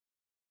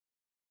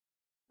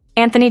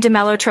Anthony de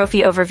Mello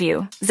Trophy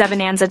Overview,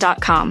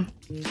 Zebonanza.com.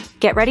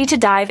 Get ready to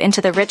dive into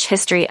the rich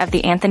history of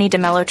the Anthony de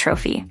Mello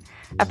Trophy,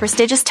 a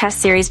prestigious test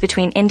series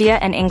between India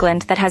and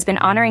England that has been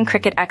honoring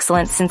cricket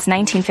excellence since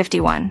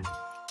 1951.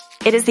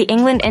 It is the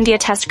England-India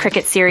Test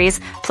cricket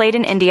series played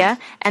in India,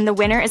 and the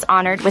winner is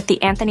honored with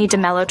the Anthony de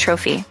Mello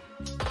Trophy.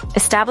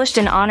 Established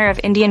in honor of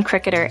Indian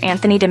cricketer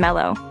Anthony de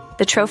Mello,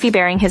 the trophy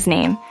bearing his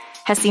name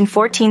has seen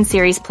 14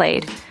 series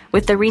played,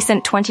 with the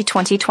recent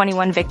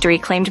 2020-21 victory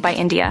claimed by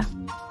India.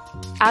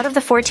 Out of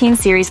the 14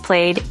 series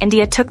played,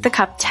 India took the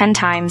cup 10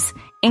 times,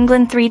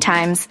 England 3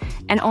 times,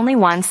 and only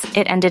once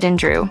it ended in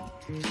drew.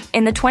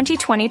 In the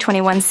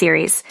 2020-21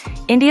 series,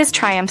 India's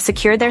triumph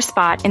secured their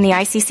spot in the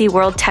ICC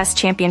World Test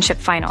Championship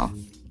final,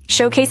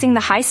 showcasing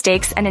the high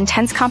stakes and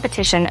intense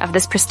competition of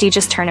this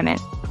prestigious tournament.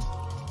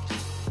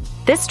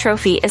 This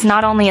trophy is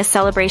not only a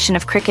celebration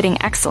of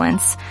cricketing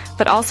excellence,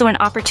 but also an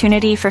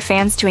opportunity for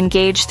fans to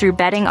engage through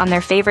betting on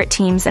their favorite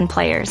teams and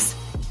players.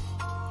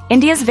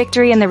 India's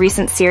victory in the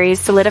recent series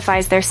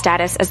solidifies their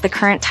status as the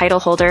current title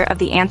holder of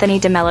the Anthony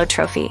de Mello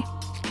Trophy.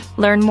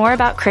 Learn more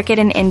about cricket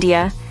in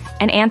India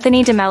and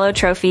Anthony de Mello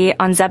Trophy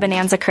on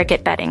Zebonanza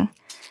Cricket Betting,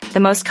 the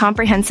most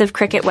comprehensive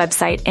cricket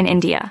website in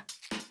India.